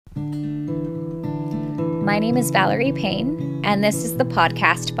My name is Valerie Payne, and this is the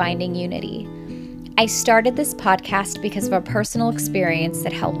podcast Finding Unity. I started this podcast because of a personal experience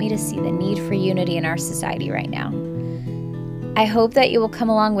that helped me to see the need for unity in our society right now. I hope that you will come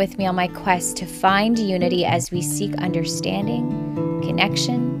along with me on my quest to find unity as we seek understanding,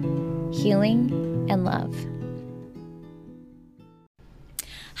 connection, healing, and love.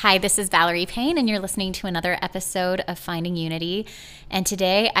 Hi, this is Valerie Payne, and you're listening to another episode of Finding Unity. And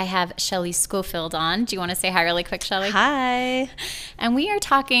today I have Shelly Schofield on. Do you want to say hi really quick, Shelly? Hi. And we are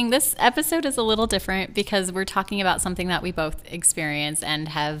talking, this episode is a little different because we're talking about something that we both experience and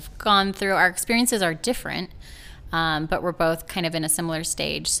have gone through. Our experiences are different, but we're both kind of in a similar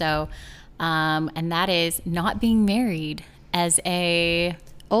stage. So, and that is not being married as a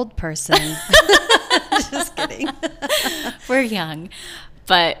old person. Just kidding. We're young.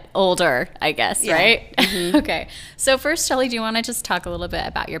 But older, I guess, yeah. Right? Mm-hmm. Okay. So first, Shelly, do you want to just talk a little bit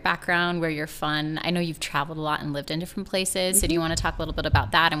about your background, where you're from? I know you've traveled a lot and lived in different places. So do you want to talk a little bit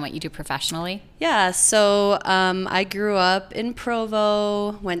about that and what you do professionally? Yeah. So I grew up in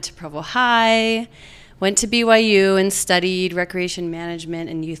Provo, went to Provo High, went to BYU and studied recreation management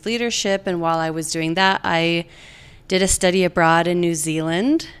and youth leadership. And while I was doing that, I did a study abroad in New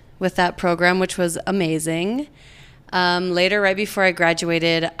Zealand with that program, which was amazing. Later, right before I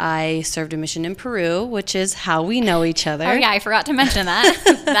graduated, I served a mission in Peru, which is how we know each other. Oh, yeah, I forgot to mention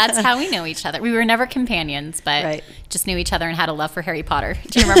that. That's how we know each other. We were never companions, but just knew each other and had a love for Harry Potter.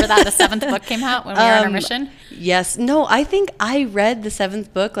 Do you remember that? The 7th book came out when we were on our mission? Yes. No, I think I read the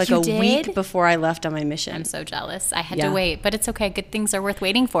 7th book like week before I left on my mission. I'm so jealous. I had to wait, but it's okay. Good things are worth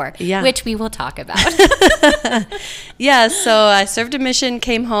waiting for, yeah. Which we will talk about. Yeah, so I served a mission,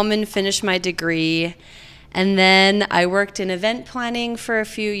 came home and finished my degree. And then I worked in event planning for a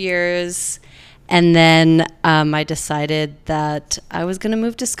few years. And then I decided that I was going to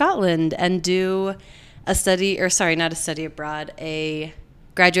move to Scotland and do a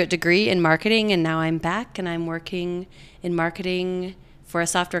graduate degree in marketing. And now I'm back and I'm working in marketing for a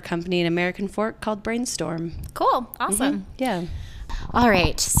software company in American Fork called Brainstorm. Cool. Awesome. Mm-hmm. Yeah. All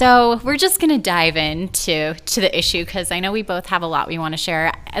right, so we're just going to dive into the issue because I know we both have a lot we want to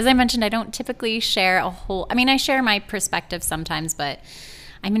share. As I mentioned, I don't typically share I share my perspective sometimes, but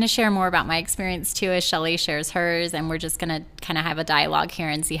I'm going to share more about my experience too as Shelly shares hers, and we're just going to kind of have a dialogue here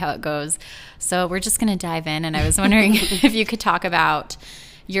and see how it goes. So we're just going to dive in, and I was wondering if you could talk about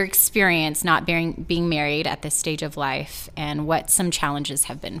your experience not being married at this stage of life and what some challenges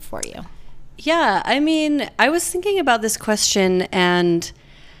have been for you. Yeah, I was thinking about this question, and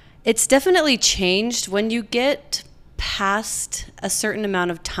it's definitely changed when you get past a certain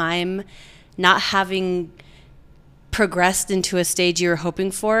amount of time not having progressed into a stage you were hoping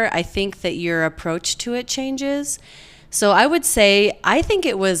for. I think that your approach to it changes. So I would say I think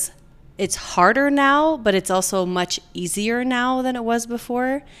it's harder now, but it's also much easier now than it was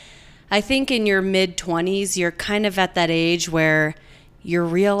before. I think in your mid-20s, you're kind of at that age where you're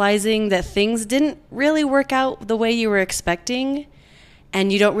realizing that things didn't really work out the way you were expecting,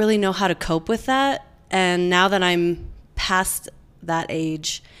 and you don't really know how to cope with that. And now that I'm past that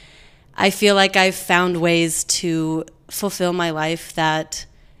age, I feel like I've found ways to fulfill my life that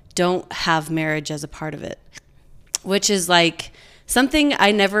don't have marriage as a part of it, which is like something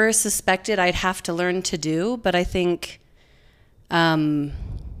I never suspected I'd have to learn to do. But I think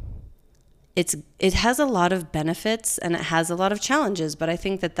it has a lot of benefits and it has a lot of challenges, but I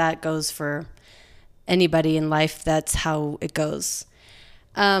think that goes for anybody in life. That's how it goes.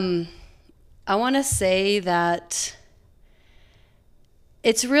 I want to say that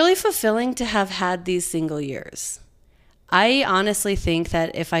it's really fulfilling to have had these single years. I honestly think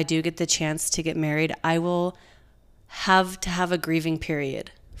that if I do get the chance to get married, I will have to have a grieving period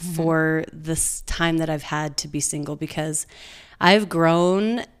for this time that I've had to be single, because I've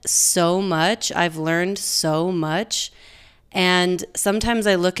grown so much. I've learned so much. And sometimes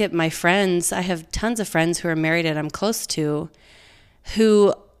I look at my friends. I have tons of friends who are married and I'm close to,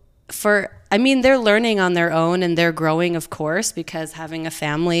 who they're learning on their own and they're growing, of course, because having a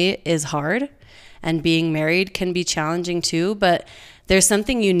family is hard and being married can be challenging too. But there's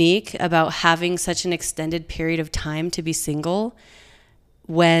something unique about having such an extended period of time to be single,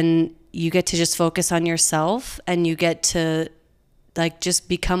 when you get to just focus on yourself and you get to just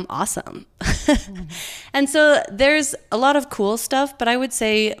become awesome. And so there's a lot of cool stuff, but I would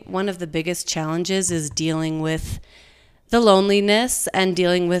say one of the biggest challenges is dealing with the loneliness and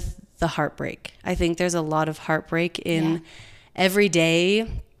dealing with the heartbreak. I think there's a lot of heartbreak in every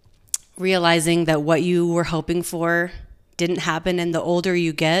day, realizing that what you were hoping for didn't happen. And the older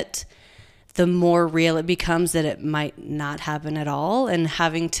you get, the more real it becomes that it might not happen at all, and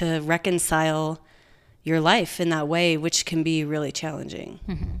having to reconcile your life in that way, which can be really challenging.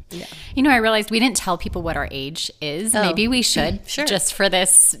 Yeah. You know, I realized we didn't tell people what our age is. Maybe we should, Sure. just for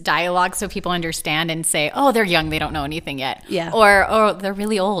this dialogue, so people understand and say, "Oh, they're young; they don't know anything yet." Yeah. Or, "Oh, they're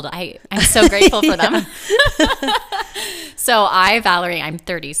really old." I'm so grateful for them. So Valerie, I'm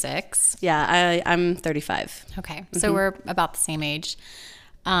 36. Yeah, I'm 35. Okay, so we're about the same age.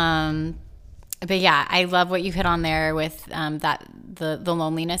 But yeah, I love what you hit on there with the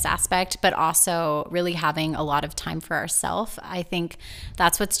loneliness aspect, but also really having a lot of time for ourselves. I think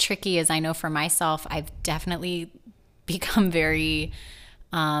that's what's tricky. Is I know for myself, I've definitely become very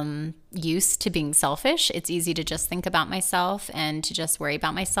used to being selfish. It's easy to just think about myself and to just worry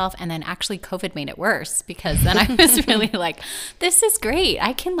about myself. And then actually COVID made it worse, because then I was really like, this is great.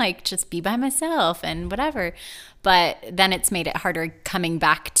 I can like just be by myself and whatever. But then it's made it harder coming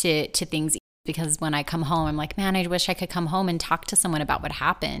back to things, because when I come home, I'm like, man, I wish I could come home and talk to someone about what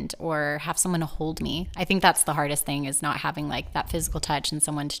happened, or have someone to hold me. I think that's the hardest thing, is not having like that physical touch and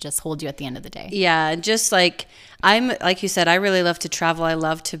someone to just hold you at the end of the day. Yeah, just like like you said, I really love to travel. I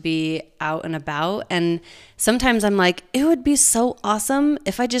love to be out and about. And sometimes I'm like, it would be so awesome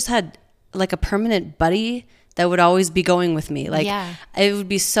if I just had like a permanent buddy that would always be going with me. Like, Yeah. It would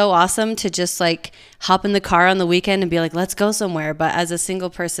be so awesome to just like hop in the car on the weekend and be like, let's go somewhere. But as a single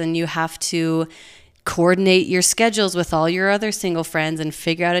person, you have to coordinate your schedules with all your other single friends and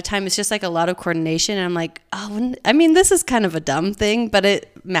figure out a time. It's just like a lot of coordination. And I'm like, this is kind of a dumb thing, but it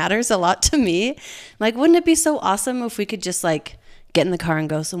matters a lot to me. Like, wouldn't it be so awesome if we could just like get in the car and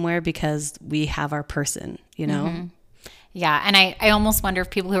go somewhere because we have our person, you know? Mm-hmm. Yeah. And I almost wonder if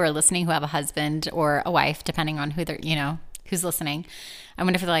people who are listening who have a husband or a wife, depending on who they're, who's listening, I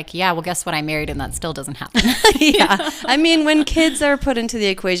wonder if they're like, yeah, well, guess what? I'm married and that still doesn't happen. Yeah. I mean, when kids are put into the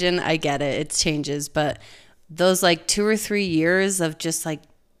equation, I get it. It changes. But those like 2 or 3 years of just like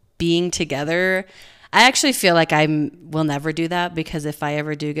being together, I actually feel like I will never do that, because if I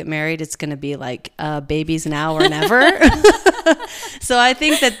ever do get married, it's going to be like babies now or never. So I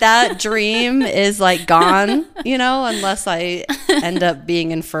think that dream is like gone, unless I end up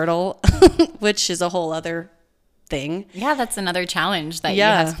being infertile, which is a whole other thing. Yeah, that's another challenge that you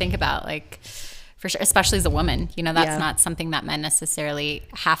have to think about, like, for sure, especially as a woman. That's not something that men necessarily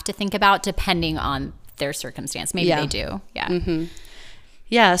have to think about, depending on their circumstance. Maybe they do. Yeah. Mm-hmm.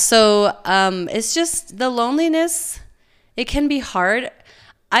 Yeah. So it's just the loneliness. It can be hard.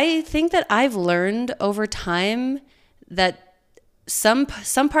 I think that I've learned over time that some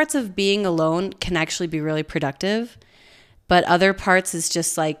parts of being alone can actually be really productive, but other parts is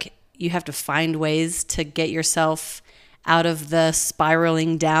just like, you have to find ways to get yourself out of the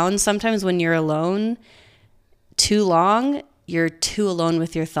spiraling down. Sometimes when you're alone too long, you're too alone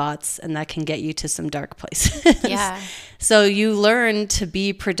with your thoughts, and that can get you to some dark places. Yeah. So you learn to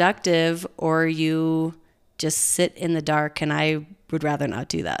be productive, or you just sit in the dark, and I would rather not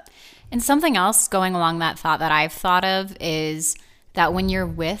do that. And something else going along that thought that I've thought of is that when you're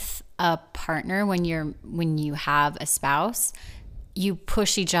with a partner, when you have a spouse, you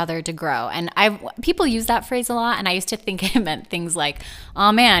push each other to grow. And people use that phrase a lot, and I used to think it meant things like,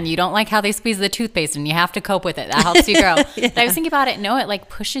 oh man, you don't like how they squeeze the toothpaste and you have to cope with it. That helps you grow. Yeah. But I was thinking about it, no, it like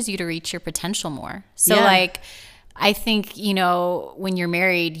pushes you to reach your potential more. So Yeah. like, I think, when you're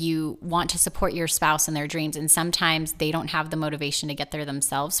married, you want to support your spouse in their dreams. And sometimes they don't have the motivation to get there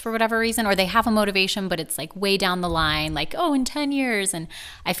themselves for whatever reason, or they have a motivation, but it's like way down the line, like, oh, in 10 years. And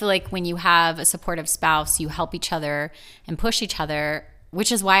I feel like when you have a supportive spouse, you help each other and push each other,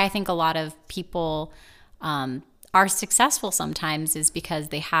 which is why I think a lot of people are successful sometimes, is because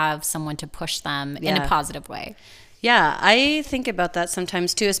they have someone to push them in a positive way. Yeah, I think about that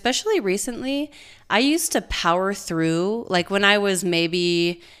sometimes too, especially recently. I used to power through, like when I was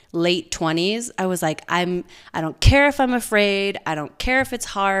maybe late 20s, I was like, I don't care if I'm afraid. I don't care if it's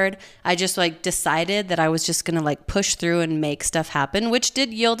hard. I just like decided that I was just going to like push through and make stuff happen, which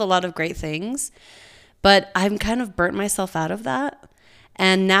did yield a lot of great things. But I'm kind of burnt myself out of that.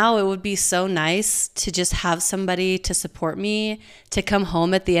 And now it would be so nice to just have somebody to support me, to come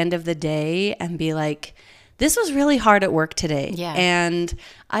home at the end of the day and be like, this was really hard at work today. Yeah. And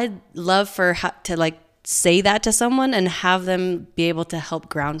I'd love to like say that to someone and have them be able to help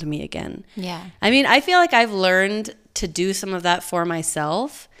ground me again. Yeah. I mean, I feel like I've learned to do some of that for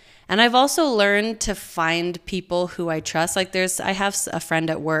myself. And I've also learned to find people who I trust. Like I have a friend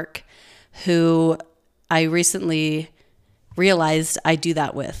at work who I recently realized I do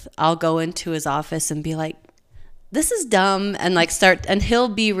that with. I'll go into his office and be like, this is dumb, and like and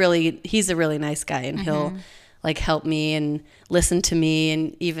he's a really nice guy, and he'll like help me and listen to me,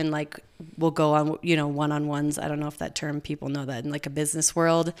 and even like we'll go on, one-on-ones. I don't know if that term, people know that in like a business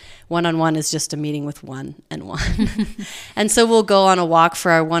world, one-on-one is just a meeting with one and one. And so we'll go on a walk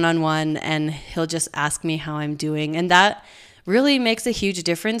for our one-on-one, and he'll just ask me how I'm doing. And that really makes a huge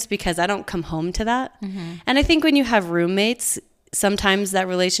difference because I don't come home to that. And I think when you have roommates, sometimes that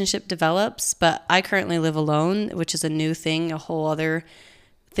relationship develops, but I currently live alone, which is a new thing, a whole other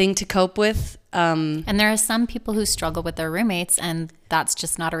thing to cope with. And there are some people who struggle with their roommates, and that's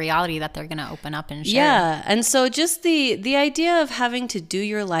just not a reality that they're going to open up and share. Yeah. And so just the idea of having to do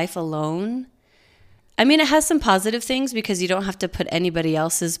your life alone, I mean, it has some positive things because you don't have to put anybody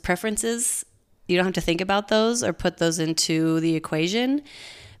else's preferences. You don't have to think about those or put those into the equation.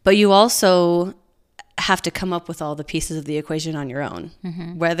 But you also have to come up with all the pieces of the equation on your own.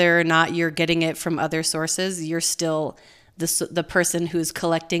 Whether or not you're getting it from other sources, you're still the person who's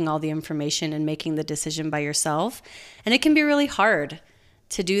collecting all the information and making the decision by yourself. And it can be really hard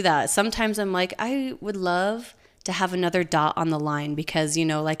to do that. Sometimes I'm like, I would love to have another dot on the line because,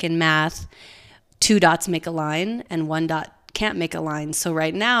 like in math, 2 dots make a line and 1 dot can't make a line. So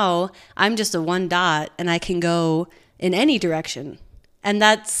right now I'm just a 1 dot and I can go in any direction. And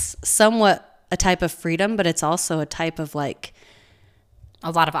that's somewhat a type of freedom, but it's also a type of like,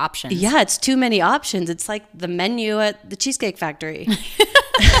 a lot of options. Yeah, it's too many options. It's like the menu at the Cheesecake Factory.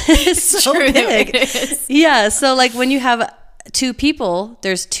 It's so True, big. it is. Yeah, so like when you have 2 people,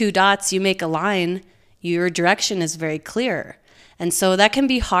 there's 2 dots, you make a line, your direction is very clear. And so that can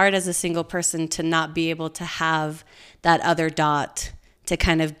be hard as a single person to not be able to have that other dot to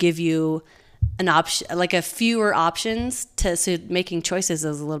kind of give you an option, like a fewer options, so making choices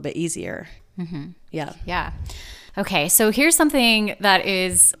is a little bit easier. Yeah. Yeah. Okay, so here's something that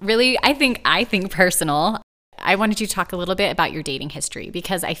is really, I think personal. I wanted you to talk a little bit about your dating history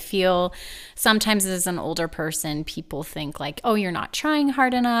because I feel sometimes as an older person, people think like, oh, you're not trying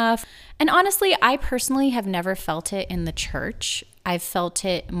hard enough. And honestly, I personally have never felt it in the church. I've felt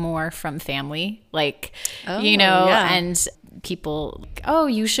it more from family, like, yeah. and people, oh,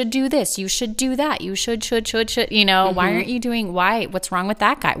 you should do this, you should do that, you should, why aren't you doing, what's wrong with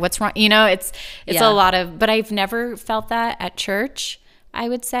that guy? What's wrong? It's Yeah. a lot of, but I've never felt that at church, I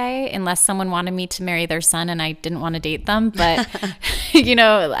would say, unless someone wanted me to marry their son and I didn't want to date them. But,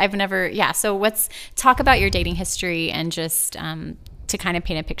 I've never, yeah. So let's talk about your dating history and just to kind of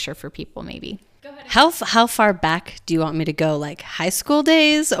paint a picture for people maybe. How far back do you want me to go? Like high school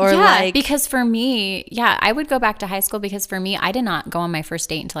days or like? Because for me, I would go back to high school because for me, I did not go on my first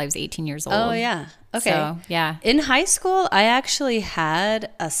date until I was 18 years old. Oh, yeah. Okay. So, yeah. In high school, I actually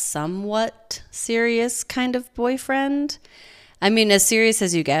had a somewhat serious kind of boyfriend. I mean, as serious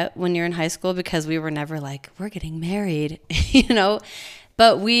as you get when you're in high school because we were never like, we're getting married,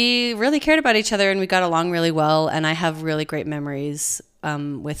 But we really cared about each other and we got along really well. And I have really great memories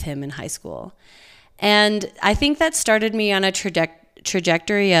with him in high school. And I think that started me on a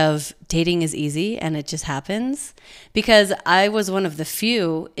trajectory of dating is easy and it just happens because I was one of the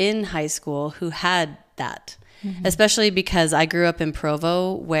few in high school who had that, especially because I grew up in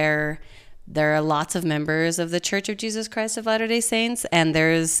Provo where there are lots of members of the Church of Jesus Christ of Latter-day Saints. And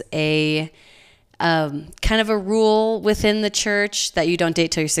there's a kind of a rule within the church that you don't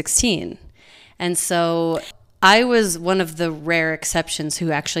date till you're 16. And so I was one of the rare exceptions who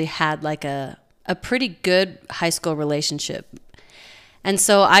actually had like a pretty good high school relationship. And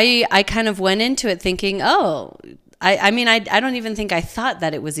so I kind of went into it thinking, I don't even think I thought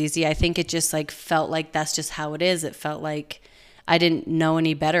that it was easy. I think it just like felt like that's just how it is. It felt like I didn't know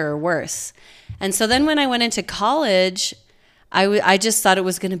any better or worse. And so then when I went into college, I just thought it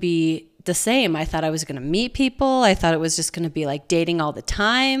was going to be the same. I thought I was going to meet people. I thought it was just going to be like dating all the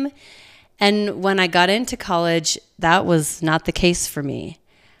time. And when I got into college, that was not the case for me.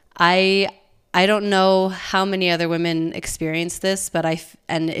 I don't know how many other women experience this, but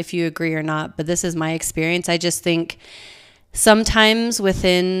and if you agree or not, but this is my experience. I just think sometimes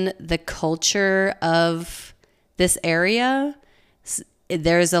within the culture of this area,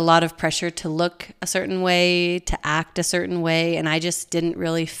 there's a lot of pressure to look a certain way, to act a certain way, and I just didn't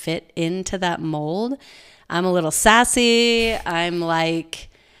really fit into that mold. I'm a little sassy. I'm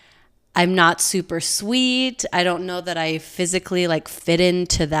not super sweet. I don't know that I physically like fit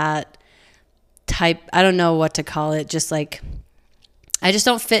into that type. I don't know what to call it. Just like, I just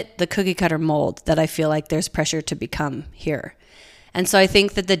don't fit the cookie cutter mold that I feel like there's pressure to become here. And so I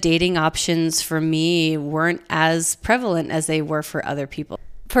think that the dating options for me weren't as prevalent as they were for other people.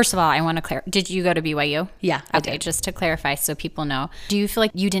 First of all, I want to clarify. Did you go to BYU? Yeah. I Okay, did. just to clarify so people know. Do you feel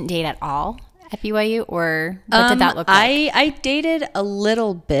like you didn't date at all at BYU, or what did that look like? I dated a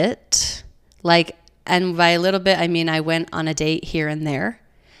little bit, and by a little bit, I mean I went on a date here and there.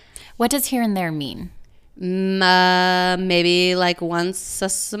 What does here and there mean? Maybe like once a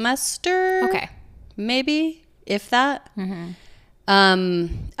semester. Okay. Maybe, if that. What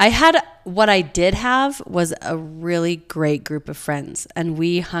I did have was a really great group of friends, and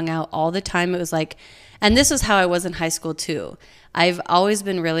we hung out all the time. It was like, and this was how I was in high school too. I've always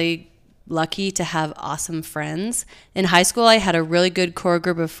been really lucky to have awesome friends. In high school, I had a really good core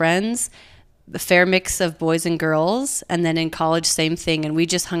group of friends, a fair mix of boys and girls. And then in college, same thing. And we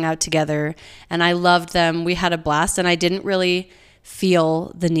just hung out together, and I loved them. We had a blast, and I didn't really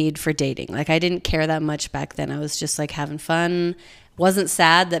feel the need for dating. Like, I didn't care that much back then. I was just like having fun. Wasn't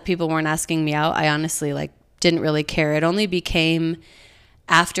sad that people weren't asking me out. I honestly like didn't really care. It only became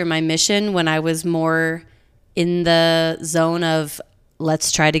after my mission, when I was more in the zone of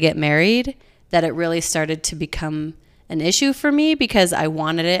let's try to get married, that it really started to become an issue for me, because I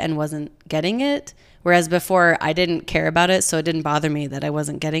wanted it and wasn't getting it. Whereas before, I didn't care about it, so it didn't bother me that I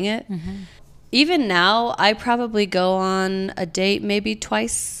wasn't getting it. Even now, I probably go on a date maybe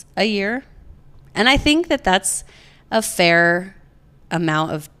twice a year. And I think that that's a fair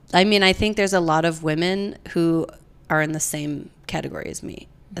amount of, I think there's a lot of women who are in the same category as me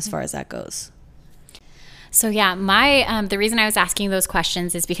as far as that goes. So yeah, the reason I was asking those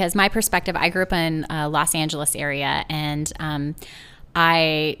questions is because my perspective, I grew up in Los Angeles area, and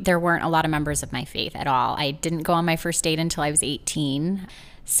there weren't a lot of members of my faith at all. I didn't go on my first date until I was 18.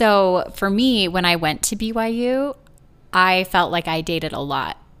 So for me, when I went to BYU, I felt like I dated a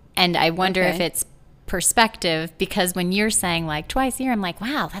lot. And I wonder if it's perspective, because when you're saying like twice a year, I'm like,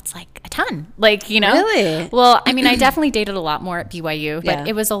 wow, that's like a ton. Like, Really? Well, I definitely dated a lot more at BYU, but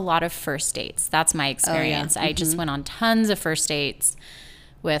it was a lot of first dates. That's my experience. I just went on tons of first dates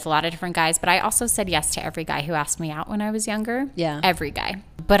with a lot of different guys, but I also said yes to every guy who asked me out when I was younger. Yeah. Every guy.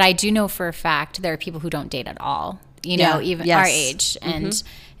 But I do know for a fact there are people who don't date at all, even our age.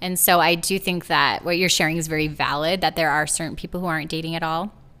 And so I do think that what you're sharing is very valid, that there are certain people who aren't dating at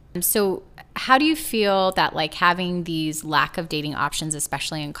all. So how do you feel that like having these lack of dating options,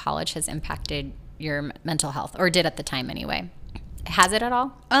 especially in college, has impacted your mental health, or did at the time anyway? Has it at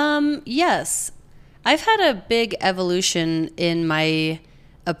all? Yes. I've had a big evolution in my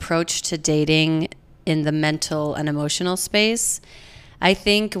approach to dating in the mental and emotional space. I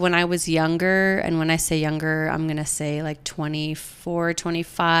think when I was younger, and when I say younger, I'm going to say like 24,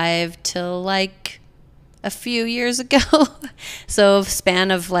 25 till like a few years ago. So a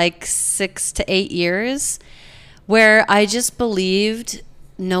span of like 6 to 8 years, where I just believed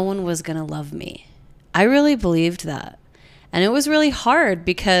no one was going to love me. I really believed that. And it was really hard,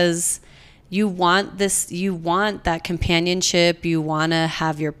 because you want that companionship, you want to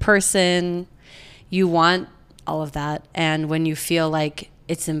have your person, you want all of that. And when you feel like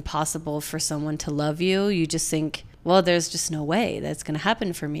it's impossible for someone to love you, you just think, well, there's just no way that's going to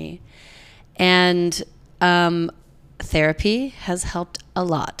happen for me. And therapy has helped a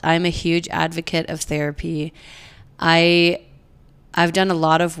lot. I'm a huge advocate of therapy. I've done a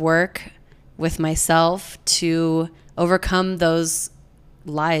lot of work with myself to overcome those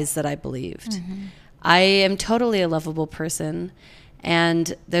lies that I believed. I am totally a lovable person,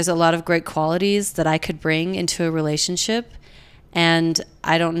 and there's a lot of great qualities that I could bring into a relationship, and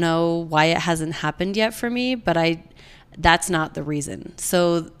I don't know why it hasn't happened yet for me, but that's not the reason.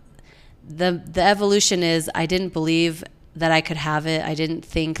 So the evolution is, I didn't believe that I could have it. I didn't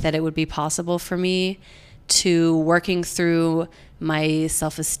think that it would be possible for me, to working through my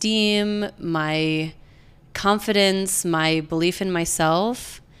self-esteem, my confidence, my belief in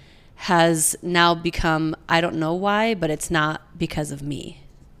myself has now become, I don't know why, but it's not because of me.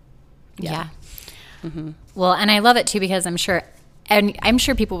 Yeah. Well, and I love it too, because I'm sure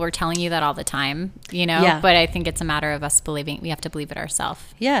people were telling you that all the time, but I think it's a matter of us believing. We have to believe it ourselves.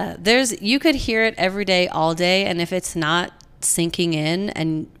 Yeah. You could hear it every day, all day. And if it's not sinking in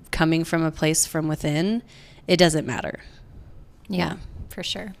and coming from a place from within, it doesn't matter. Yeah, for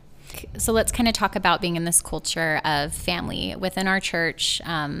sure. So let's kind of talk about being in this culture of family within our church.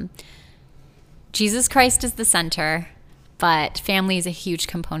 Jesus Christ is the center, but family is a huge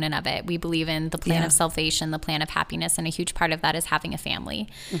component of it. We believe in the plan of salvation, the plan of happiness, and a huge part of that is having a family.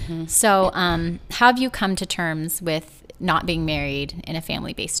 So how have you come to terms with not being married in a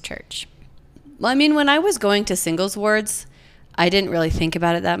family-based church? Well, when I was going to singles wards, I didn't really think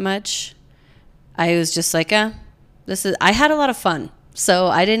about it that much. I was just like, I had a lot of fun. So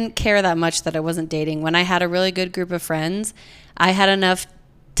I didn't care that much that I wasn't dating. When I had a really good group of friends, I had enough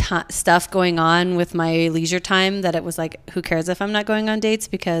stuff going on with my leisure time that it was like, who cares if I'm not going on dates,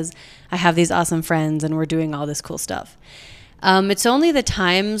 because I have these awesome friends and we're doing all this cool stuff. It's only the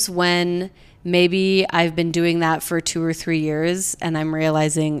times when maybe I've been doing that for 2 or 3 years and I'm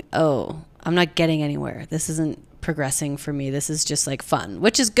realizing, oh, I'm not getting anywhere. This isn't progressing for me. This is just like fun,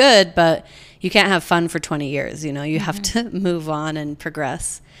 which is good, but you can't have fun for 20 years. You know, you have to move on and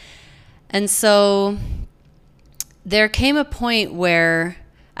progress. And so there came a point where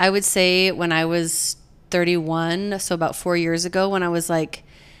I would say when I was 31, so about 4 years ago, when I was like,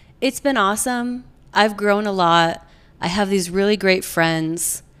 it's been awesome. I've grown a lot. I have these really great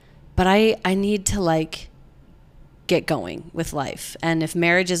friends, but I need to like get going with life. And if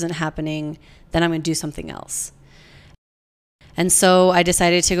marriage isn't happening, then I'm going to do something else. And so I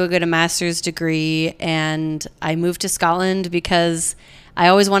decided to go get a master's degree, and I moved to Scotland because I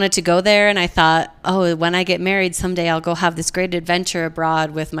always wanted to go there. And I thought, oh, when I get married, someday I'll go have this great adventure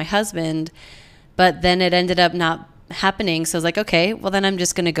abroad with my husband. But then it ended up not happening. So I was like, okay, well, then I'm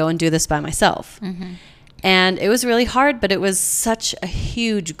just going to go and do this by myself. Mm-hmm. And it was really hard, but it was such a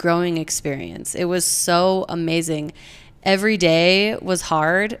huge growing experience. It was so amazing. Every day was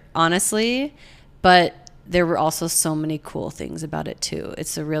hard, honestly, but there were also so many cool things about it too.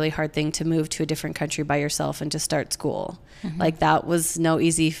 It's a really hard thing to move to a different country by yourself and to start school. Mm-hmm. Like that was no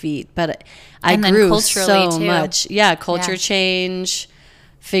easy feat, but I grew so much. Yeah, culture change,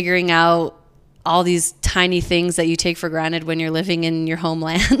 figuring out all these tiny things that you take for granted when you're living in your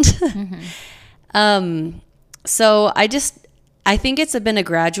homeland. Mm-hmm. So I think it's been a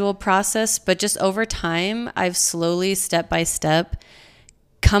gradual process, but just over time, I've slowly, step by step,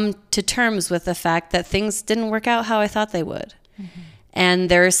 come to terms with the fact that things didn't work out how I thought they would. Mm-hmm. And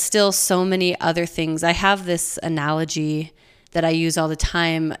there's still so many other things. I have this analogy that I use all the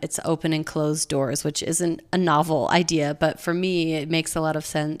time. It's open and closed doors, which isn't a novel idea, but for me, it makes a lot of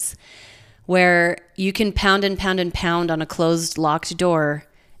sense. Where you can pound and pound and pound on a closed, locked door,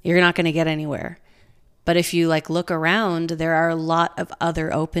 you're not going to get anywhere. But if you like look around, there are a lot of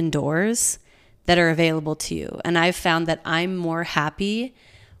other open doors that are available to you. And I've found that I'm more happy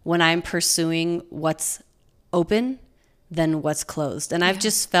when I'm pursuing what's open than what's closed. And I've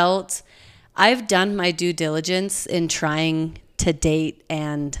just felt I've done my due diligence in trying to date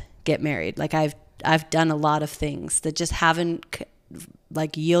and get married. Like I've done a lot of things that just haven't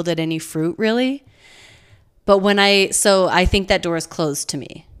like yielded any fruit really. But so I think that door is closed to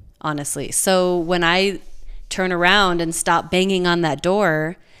me, honestly. So when I turn around and stop banging on that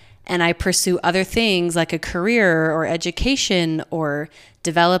door and I pursue other things like a career or education or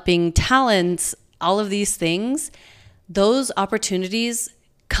developing talents, all of these things, those opportunities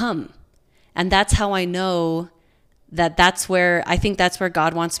come. And that's how I know that's where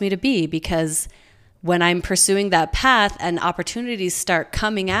God wants me to be, because when I'm pursuing that path and opportunities start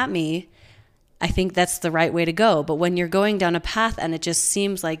coming at me, I think that's the right way to go. But when you're going down a path and it just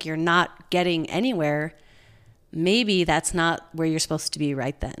seems like you're not getting anywhere, maybe that's not where you're supposed to be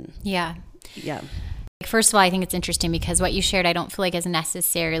right then. Yeah. Yeah. First of all, I think it's interesting because what you shared, I don't feel like is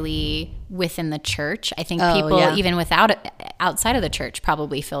necessarily within the church. I think people, even outside of the church,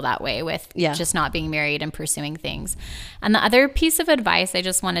 probably feel that way with just not being married and pursuing things. And the other piece of advice I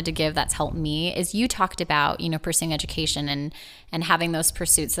just wanted to give that's helped me is you talked about, pursuing education and having those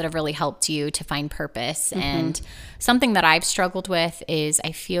pursuits that have really helped you to find purpose. Mm-hmm. And something that I've struggled with is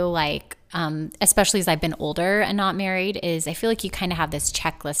I feel like, especially as I've been older and not married, is I feel like you kind of have this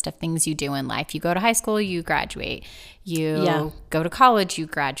checklist of things you do in life. You go to high school, you graduate. You go to college, you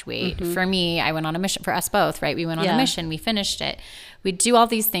graduate. Mm-hmm. For me, I went on a mission. For us both, right? We went on a mission. We finished it. We do all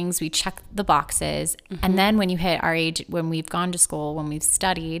these things. We check the boxes. Mm-hmm. And then when you hit our age, when we've gone to school, when we've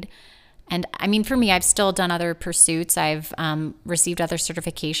studied, and I mean, for me, I've still done other pursuits. I've received other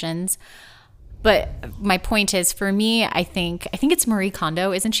certifications. But my point is, for me, I think it's Marie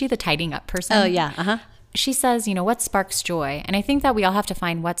Kondo. Isn't she the tidying up person? Oh, yeah. Uh-huh. She says, what sparks joy? And I think that we all have to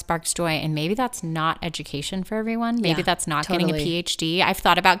find what sparks joy. And maybe that's not education for everyone. Maybe that's not getting a PhD. I've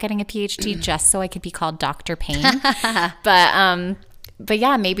thought about getting a PhD just so I could be called Dr. Payne. But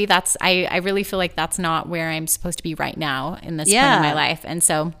yeah, maybe I really feel like that's not where I'm supposed to be right now in this point of my life. And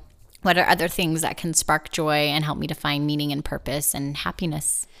so what are other things that can spark joy and help me to find meaning and purpose and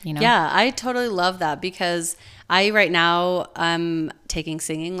happiness? Yeah, I totally love that, because right now I'm taking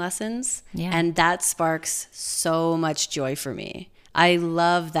singing lessons and that sparks so much joy for me. I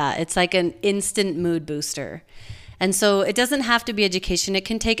love that. It's like an instant mood booster. And so it doesn't have to be education. It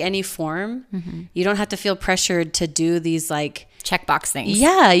can take any form. Mm-hmm. You don't have to feel pressured to do these like checkbox things.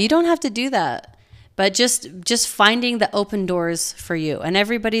 Yeah, you don't have to do that. But just finding the open doors for you. And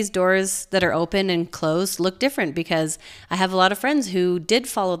everybody's doors that are open and closed look different, because I have a lot of friends who did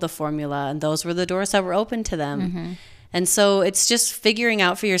follow the formula and those were the doors that were open to them. Mm-hmm. And so it's just figuring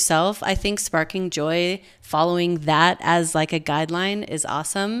out for yourself. I think Sparking Joy, following that as like a guideline is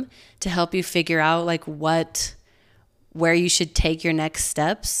awesome to help you figure out like where you should take your next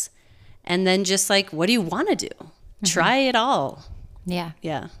steps. And then just like, what do you want to do? Try it all. Yeah.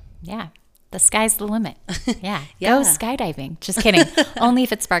 Yeah. Yeah. The sky's the limit. Yeah. Yeah. Go skydiving. Just kidding. Only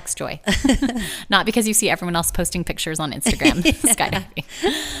if it sparks joy. Not because you see everyone else posting pictures on Instagram skydiving.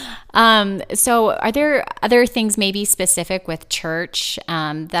 So are there other things maybe specific with church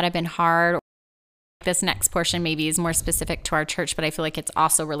that have been hard? This next portion maybe is more specific to our church, but I feel like it's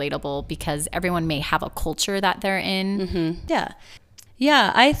also relatable because everyone may have a culture that they're in. Mm-hmm. Yeah.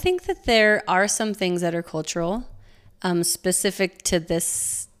 Yeah. I think that there are some things that are cultural, specific to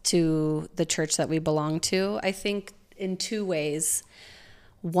the church that we belong to. I think in two ways.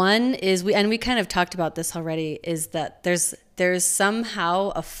 One is we kind of talked about this already, is that there's somehow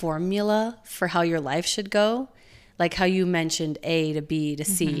a formula for how your life should go, like how you mentioned A to B to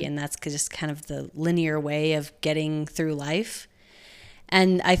C, and that's just kind of the linear way of getting through life.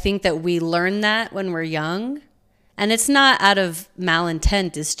 And I think that we learn that when we're young, and it's not out of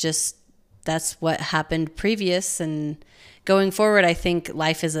malintent. It's just that's what happened previous, and going forward, I think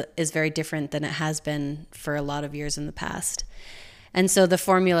life is very different than it has been for a lot of years in the past. And so the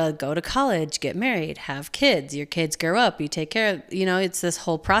formula, go to college, get married, have kids, your kids grow up, you take care of, it's this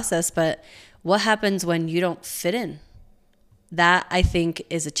whole process. But what happens when you don't fit in? That, I think,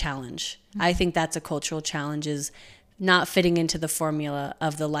 is a challenge. Mm-hmm. I think that's a cultural challenge, is not fitting into the formula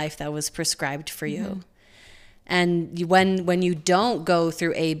of the life that was prescribed for you. Mm-hmm. And when you don't go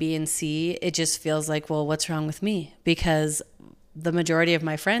through A, B, and C, it just feels like, well, what's wrong with me? Because the majority of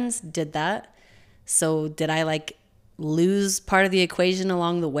my friends did that. So did I lose part of the equation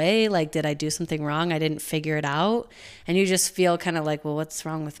along the way? Like, did I do something wrong? I didn't figure it out. And you just feel kind of like, well, what's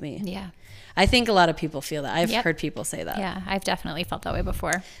wrong with me? Yeah. I think a lot of people feel that. I've heard people say that. Yeah, I've definitely felt that way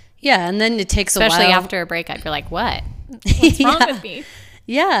before. Yeah, and then it takes especially a while. After a breakup, you're like, what's wrong with me?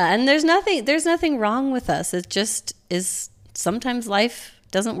 Yeah, and there's nothing wrong with us. It just is, sometimes life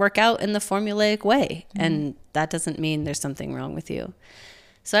doesn't work out in the formulaic way, and that doesn't mean there's something wrong with you.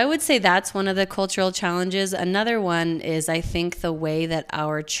 So I would say that's one of the cultural challenges. Another one is, I think the way that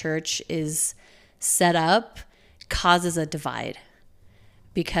our church is set up causes a divide.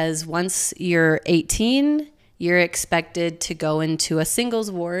 Because once you're 18, you're expected to go into a singles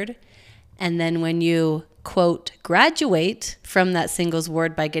ward. And then when you, quote, graduate from that singles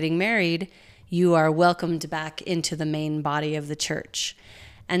ward by getting married, you are welcomed back into the main body of the church.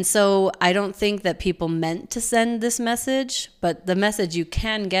 And so I don't think that people meant to send this message, but the message you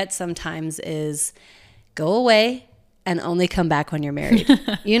can get sometimes is go away and only come back when you're married.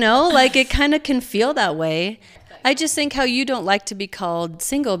 It kind of can feel that way. I just think how you don't like to be called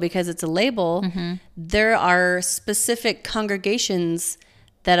single because it's a label. Mm-hmm. There are specific congregations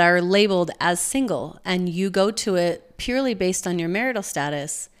that are labeled as single, and you go to it purely based on your marital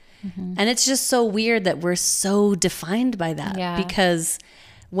status. Mm-hmm. And it's just so weird that we're so defined by that. Because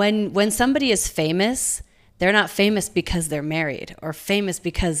when somebody is famous, they're not famous because they're married or famous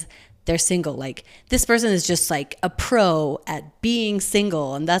because they're single. Like, this person is just like a pro at being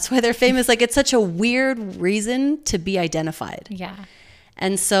single, and that's why they're famous. Like, it's such a weird reason to be identified. Yeah.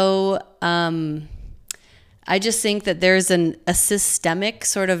 And so I just think that there's a systemic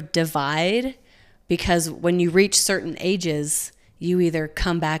sort of divide, because when you reach certain ages, you either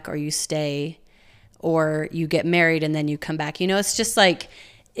come back or you stay, or you get married and then you come back. It's just like,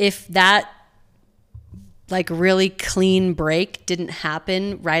 if that really clean break didn't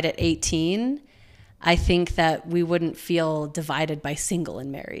happen right at 18, I think that we wouldn't feel divided by single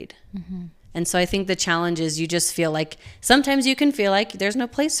and married. Mm-hmm. And so I think the challenge is, you just feel like sometimes you can feel like there's no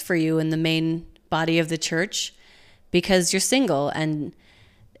place for you in the main body of the church because you're single. And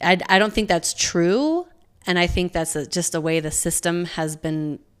I don't think that's true. And I think that's just a way the system has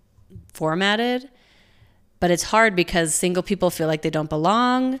been formatted. But it's hard because single people feel like they don't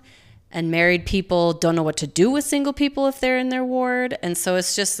belong, and married people don't know what to do with single people if they're in their ward. And so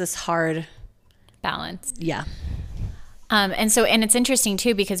it's just this hard balance. Yeah. And it's interesting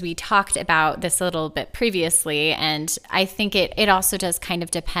too, because we talked about this a little bit previously, and I think it also does kind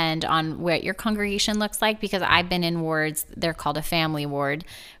of depend on what your congregation looks like, because I've been in wards, they're called a family ward,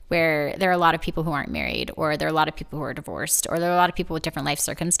 where there are a lot of people who aren't married, or there are a lot of people who are divorced, or there are a lot of people with different life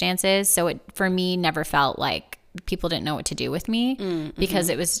circumstances. So it, for me, never felt like people didn't know what to do with me, because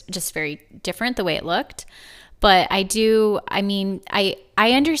it was just very different the way it looked. But I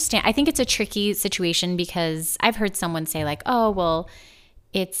understand. I think it's a tricky situation, because I've heard someone say like, oh, well,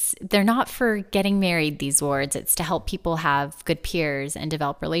 they're not for getting married, these wards. It's to help people have good peers and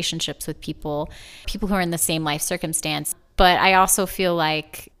develop relationships with people who are in the same life circumstance. But I also feel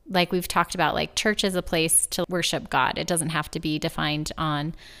like we've talked about, like, church is a place to worship God. It doesn't have to be defined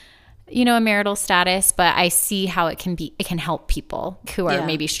on, a marital status, but I see how it can help people who are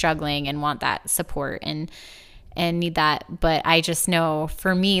maybe struggling and want that support and need that. But I just know,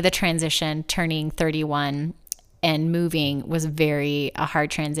 for me, the transition, turning 31 and moving, was a hard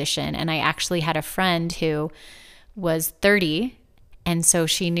transition. And I actually had a friend who was 30, and so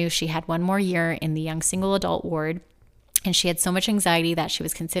she knew she had one more year in the young single adult ward, and she had so much anxiety that she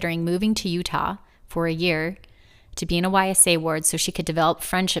was considering moving to Utah for a year to be in a YSA ward so she could develop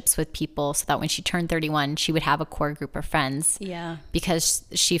friendships with people, so that when she turned 31, she would have a core group of friends. Yeah. Because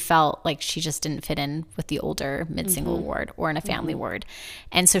she felt like she just didn't fit in with the older mid-single ward or in a family ward.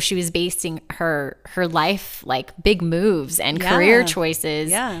 And so she was basing her life, like big moves and career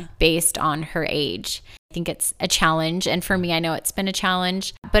choices based on her age. I think it's a challenge. And for me, I know it's been a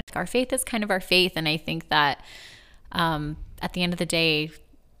challenge, but our faith is kind of our faith. And I think that at the end of the day,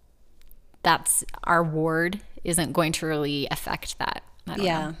 that's our ward isn't going to really affect that. I don't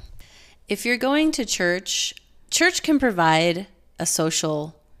know. If you're going to church can provide a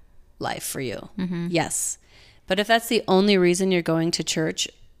social life for you. Yes. But if that's the only reason you're going to church,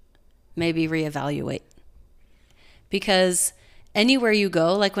 maybe reevaluate. Because anywhere you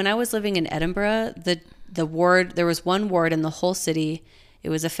go, like when I was living in Edinburgh, the ward, there was one ward in the whole city.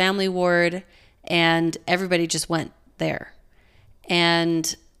 It was a family ward, and everybody just went there.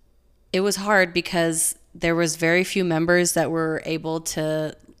 And it was hard because there was very few members that were able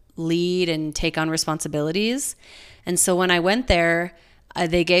to lead and take on responsibilities. And so when I went there,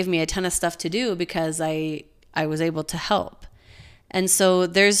 they gave me a ton of stuff to do because I was able to help. And so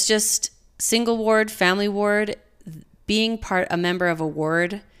there's just single ward, family ward. Being a member of a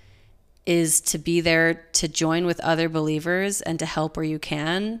ward is to be there to join with other believers and to help where you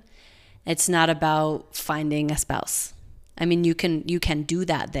can. It's not about finding a spouse. I mean, you can do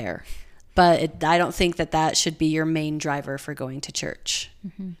that there. But I don't think that should be your main driver for going to church.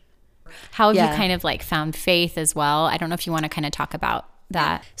 How have you kind of like found faith as well? I don't know if you want to kind of talk about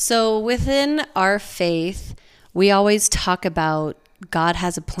that. So within our faith, we always talk about God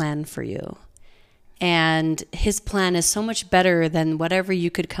has a plan for you. And his plan is so much better than whatever you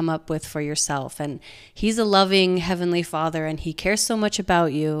could come up with for yourself. And he's a loving Heavenly Father, and he cares so much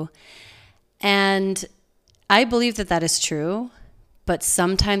about you. And I believe that is true. But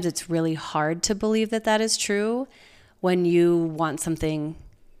sometimes it's really hard to believe that is true when you want something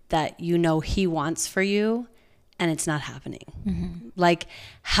that you know he wants for you and it's not happening. Like,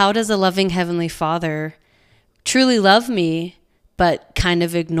 how does a loving Heavenly Father truly love me but kind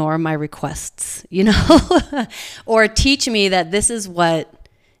of ignore my requests, or teach me that this is what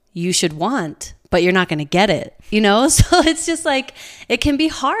you should want, but you're not going to get it, So it's just like, it can be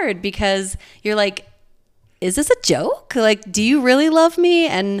hard because you're like, is this a joke? Like, do you really love me?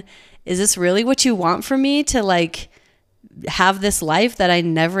 And is this really what you want from me, to like have this life that I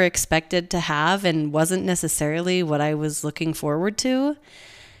never expected to have and wasn't necessarily what I was looking forward to?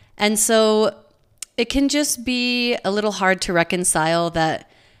 And so it can just be a little hard to reconcile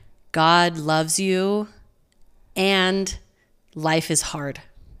that God loves you and life is hard.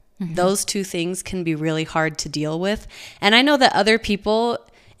 Those two things can be really hard to deal with. And I know that other people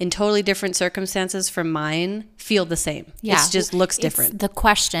in totally different circumstances from mine feel the same. Yeah. It just looks different. It's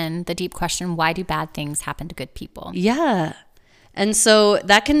the deep question, why do bad things happen to good people? Yeah. And so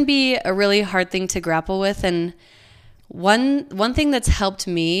that can be a really hard thing to grapple with. And one thing that's helped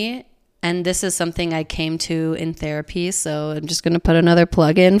me, and this is something I came to in therapy, so I'm just going to put another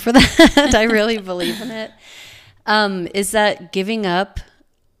plug in for that. I really believe in it, is that giving up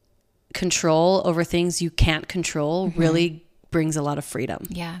control over things you can't control really brings a lot of freedom.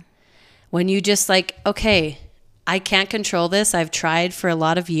 Yeah. When you just like, okay, I can't control this. I've tried for a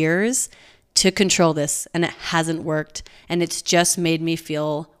lot of years to control this and it hasn't worked, and it's just made me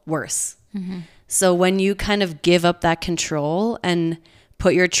feel worse. So when you kind of give up that control and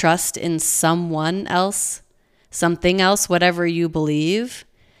put your trust in someone else, something else, whatever you believe,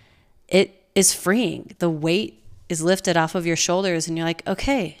 it is freeing. The weight is lifted off of your shoulders and you're like,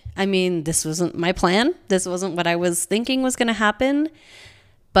 okay, I mean, this wasn't my plan. This wasn't what I was thinking was going to happen.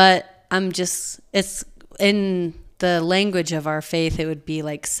 But it's in the language of our faith, it would be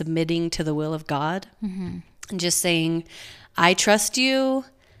like submitting to the will of God and just saying, I trust you.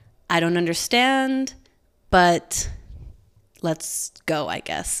 I don't understand, but let's go, I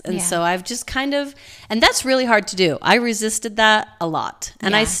guess. And Yeah. so I've just kind of, and that's really hard to do. I resisted that a lot,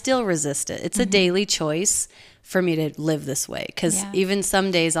 and I Yeah. still resist it. It's a daily choice for me to live this way, because Yeah. even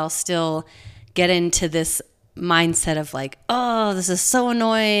some days I'll still get into this mindset of like, oh, this is so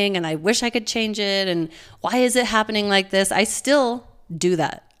annoying and I wish I could change it, and why is it happening like this? I still do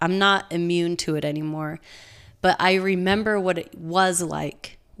that. I'm not immune to it anymore. But I remember what it was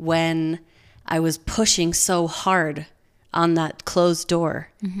like when I was pushing so hard on that closed door.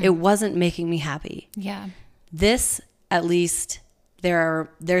 It wasn't making me happy. Yeah. This, at least,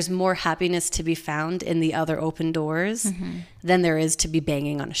 there's more happiness to be found in the other open doors than there is to be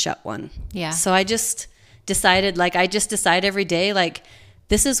banging on a shut one. Yeah. So I just decided, like, I just decide every day, like,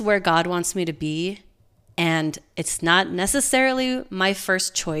 this is where God wants me to be. And it's not necessarily my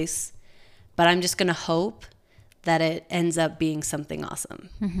first choice, but I'm just going to hope that it ends up being something awesome.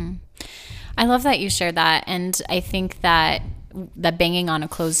 I love that you shared that. And I think that the banging on a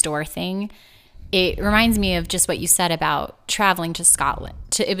closed door thing, it reminds me of just what you said about traveling to Scotland.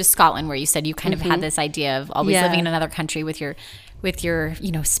 It was Scotland where you said you kind of had this idea of always Yeah. living in another country with your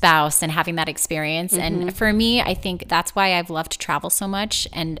spouse and having that experience. And for me, I think that's why I've loved to travel so much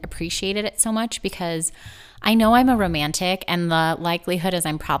and appreciated it so much, because I know I'm a romantic, and the likelihood is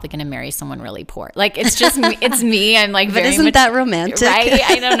I'm probably going to marry someone really poor. Like, it's just me. It's me. I'm like, But very isn't much, that romantic? right?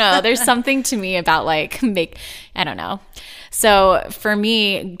 I don't know. There's something to me about like I don't know. So for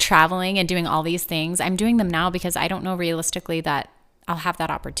me, traveling and doing all these things, I'm doing them now because I don't know realistically that I'll have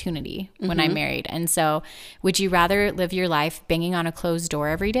that opportunity when I'm married. And so would you rather live your life banging on a closed door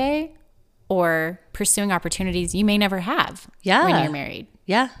every day, or pursuing opportunities you may never have Yeah. when you're married?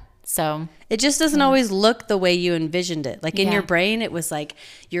 Yeah. So It just doesn't always look the way you envisioned it. Like in Yeah. your brain, it was like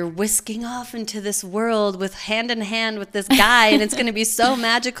you're whisking off into this world with hand in hand with this guy, and it's going to be so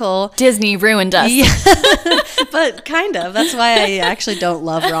magical. Disney ruined us. Yeah, but kind of. That's why I actually don't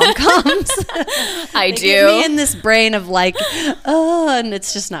love rom-coms. I They do. get me in this brain of like, oh, and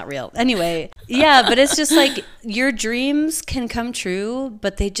it's just not real. Anyway, yeah, but it's just like your dreams can come true,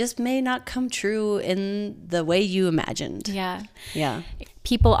 but they just may not come true in the way you imagined. Yeah. Yeah.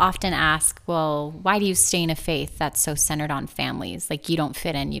 People often ask, well, why do you stay in a faith that's so centered on families? Like, you don't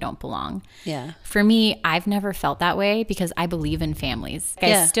fit in, you don't belong. Yeah. For me, I've never felt that way because I believe in families. I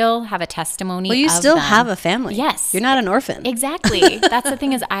Yeah. still have a testimony. Well, you of still them. have a family. Yes. You're not an orphan. Exactly. That's the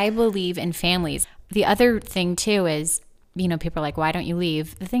thing, is I believe in families. The other thing too is, people are like, why don't you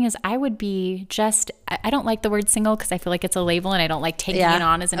leave? The thing is, I would be I don't like the word single because I feel like it's a label and I don't like taking Yeah. it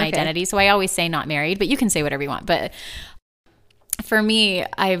on as an Okay. identity. So I always say not married, but you can say whatever you want. But for me,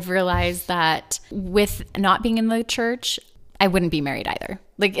 I've realized that with not being in the church, I wouldn't be married either.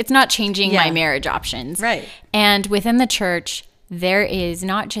 Like, it's not changing Yeah. my marriage options. Right. And within the church, there is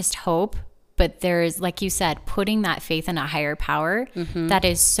not just hope, but there's, like you said, putting that faith in a higher power that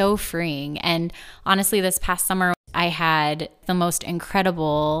is so freeing. And honestly, this past summer, I had the most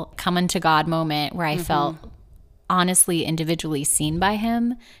incredible come unto God moment where I felt honestly individually seen by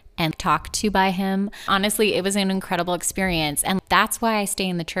him and talked to by him. Honestly, it was an incredible experience. And that's why I stay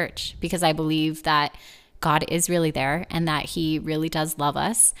in the church, because I believe that God is really there and that he really does love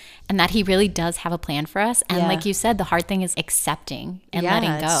us and that he really does have a plan for us. And Yeah. like you said, the hard thing is accepting and letting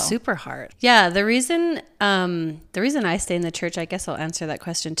go. It's super hard. Yeah, the reason I stay in the church, I guess I'll answer that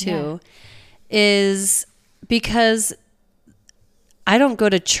question too, is because I don't go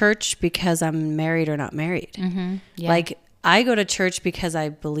to church because I'm married or not married. Yeah. Like, I go to church because I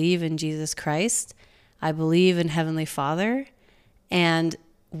believe in Jesus Christ. I believe in Heavenly Father. And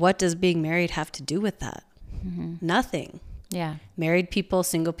what does being married have to do with that? Nothing. Yeah. Married people,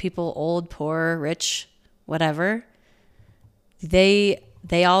 single people, old, poor, rich, whatever, they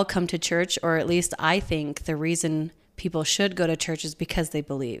all come to church, or at least I think the reason people should go to church is because they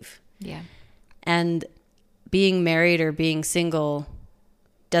believe. Yeah. And being married or being single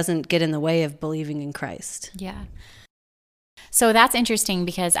doesn't get in the way of believing in Christ. Yeah. So that's interesting,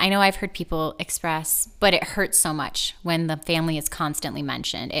 because I know I've heard people express, but it hurts so much when the family is constantly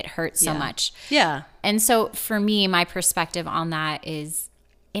mentioned. It hurts so much. Yeah. And so for me, my perspective on that is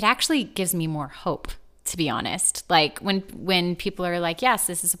it actually gives me more hope, to be honest. Like when people are like, yes,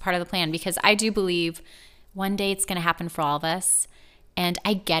 this is a part of the plan, because I do believe one day it's going to happen for all of us. And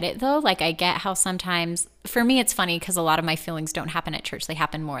I get it though. Like, I get how sometimes, for me, it's funny because a lot of my feelings don't happen at church. They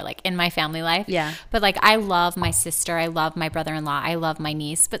happen more like in my family life. Yeah. But like, I love my sister. I love my brother-in-law. I love my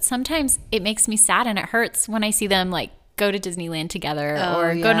niece. But sometimes it makes me sad and it hurts when I see them like go to Disneyland together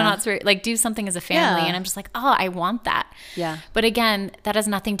or go to Knott's Berry, like do something as a family. Yeah. And I'm just like, oh, I want that. Yeah. But again, that has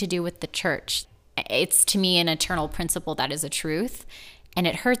nothing to do with the church. It's, to me, an eternal principle that is a truth. And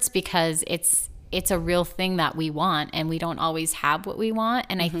it hurts because it's it's a real thing that we want, and we don't always have what we want.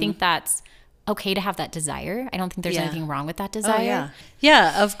 And I think that's okay to have that desire. I don't think there's anything wrong with that desire. Oh, yeah.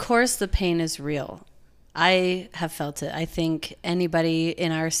 Yeah, of course the pain is real. I have felt it. I think anybody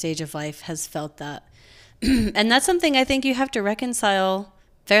in our stage of life has felt that. And that's something I think you have to reconcile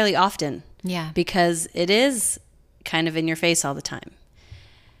fairly often. Yeah. Because it is kind of in your face all the time.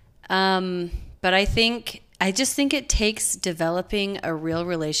 But I just think it takes developing a real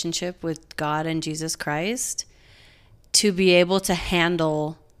relationship with God and Jesus Christ to be able to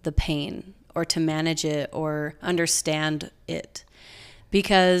handle the pain or to manage it or understand it.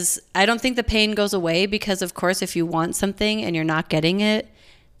 Because I don't think the pain goes away, because of course if you want something and you're not getting it,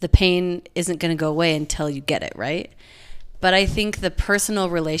 the pain isn't going to go away until you get it, right? But I think the personal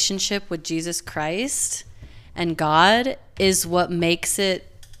relationship with Jesus Christ and God is what makes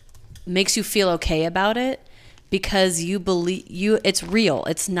you feel okay about it, because you believe it's real.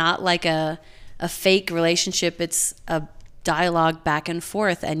 It's not like a fake relationship. It's a dialogue back and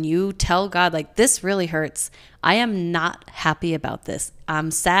forth, and you tell God, like, this really hurts. I am not happy about this.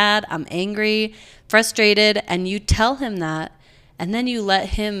 I'm sad, I'm angry, frustrated, and you tell him that, and then you let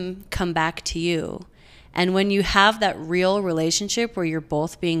him come back to you. And when you have that real relationship where you're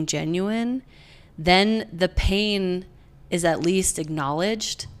both being genuine, then the pain is at least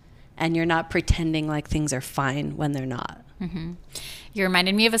acknowledged, and you're not pretending like things are fine when they're not. Mm-hmm. You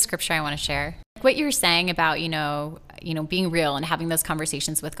reminded me of a scripture I want to share. What you're saying about, being real and having those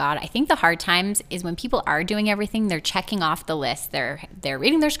conversations with God. I think the hard times is when people are doing everything, they're checking off the list. They're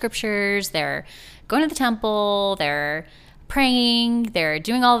reading their scriptures, they're going to the temple, they're praying, they're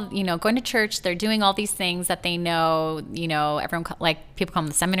doing all, going to church, they're doing all these things that they know, everyone, like people call them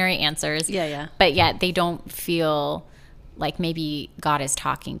the seminary answers. Yeah. But yet they don't feel like maybe God is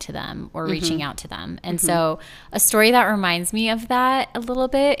talking to them or reaching out to them. And so a story that reminds me of that a little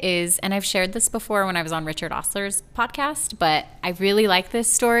bit is, and I've shared this before when I was on Richard Ostler's podcast, but I really like this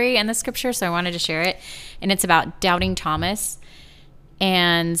story and the scripture, so I wanted to share it. And it's about doubting Thomas.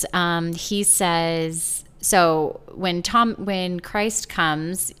 And he says, so when Christ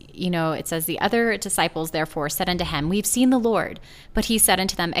comes, it says, the other disciples therefore said unto him, we've seen the Lord. But he said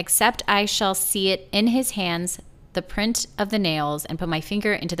unto them, except I shall see it in his hands, the print of the nails, and put my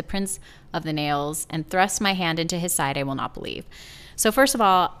finger into the prints of the nails, and thrust my hand into his side, I will not believe. So first of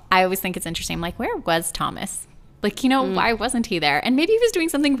all, I always think it's interesting. I'm like, where was Thomas? Like, why wasn't he there? And maybe he was doing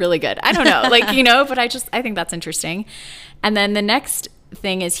something really good. I don't know. But I think that's interesting. And then the next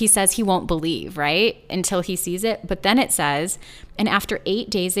thing is he says he won't believe, right? Until he sees it. But then it says, and after 8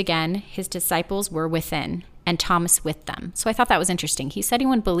 days again, his disciples were within, and Thomas with them. So I thought that was interesting. He said he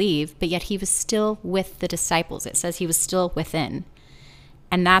wouldn't believe, but yet he was still with the disciples. It says he was still within.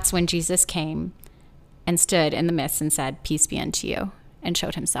 And that's when Jesus came and stood in the midst and said, peace be unto you, and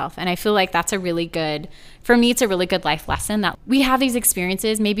showed himself. And I feel like that's for me, it's a really good life lesson that we have these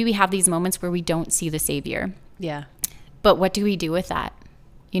experiences. Maybe we have these moments where we don't see the Savior. Yeah. But what do we do with that?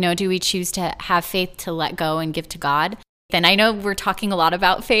 Do we choose to have faith to let go and give to God? And I know we're talking a lot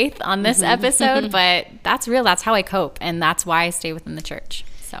about faith on this episode, but that's real. That's how I cope. And that's why I stay within the church.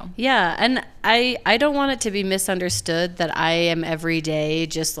 So yeah. And I don't want it to be misunderstood that I am every day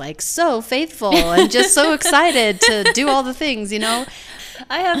just like so faithful and just so excited to do all the things,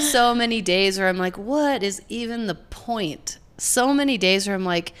 I have so many days where I'm like, what is even the point? So many days where I'm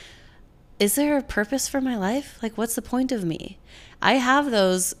like, is there a purpose for my life? Like, what's the point of me? I have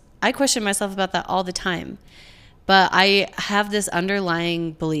those. I question myself about that all the time. But I have this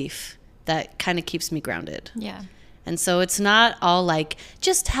underlying belief that kind of keeps me grounded. Yeah. And so it's not all like,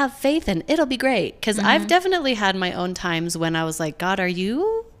 just have faith and it'll be great. Because I've definitely had my own times when I was like, God, are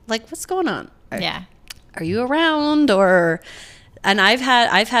you, like, what's going on? Are you around? And I've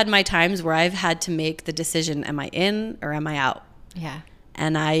had my times where I've had to make the decision, am I in or am I out? Yeah.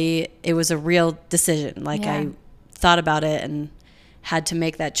 And it was a real decision. Like I thought about it and had to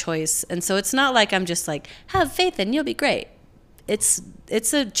make that choice. And so it's not like I'm just like, have faith and you'll be great. It's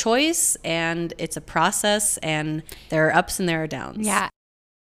a choice and it's a process, and there are ups and there are downs. Yeah.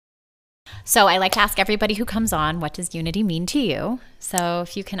 So I like to ask everybody who comes on, what does unity mean to you? So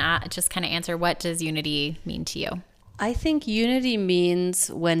if you can just kind of answer, what does unity mean to you? I think unity means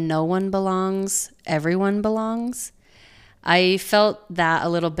when no one belongs, everyone belongs. I felt that a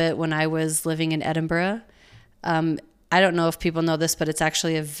little bit when I was living in Edinburgh. I don't know if people know this, but it's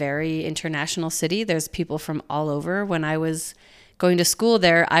actually a very international city. There's people from all over. When I was going to school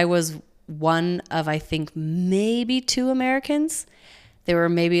there, I was one of, I think, maybe 2 Americans. There were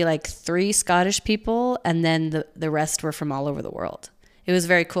maybe like 3 Scottish people, and then the rest were from all over the world. It was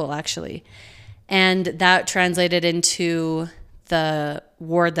very cool, actually. And that translated into the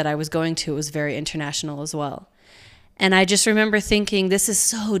ward that I was going to was very international as well. And I just remember thinking, this is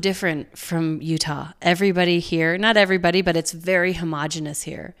so different from Utah. Everybody here, not everybody, but it's very homogenous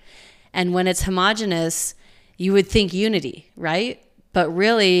here. And when it's homogenous, you would think unity, right? But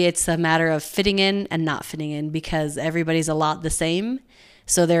really, it's a matter of fitting in and not fitting in, because everybody's a lot the same.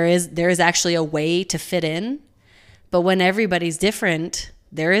 So there is actually a way to fit in. But when everybody's different,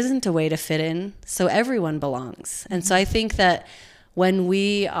 there isn't a way to fit in. So everyone belongs. And so I think that when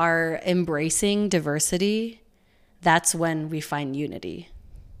we are embracing diversity, that's when we find unity.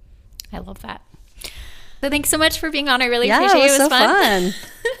 I love that. So thanks so much for being on. I really appreciate it. It was so fun.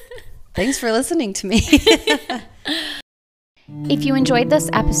 Thanks for listening to me. If you enjoyed this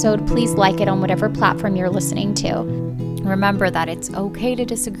episode, please like it on whatever platform you're listening to. Remember that it's okay to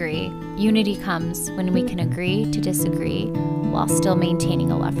disagree. Unity comes when we can agree to disagree while still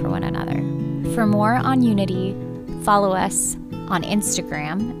maintaining a love for one another. For more on unity, follow us on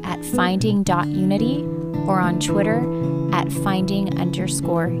Instagram at finding.unity or on Twitter at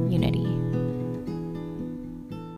finding_unity.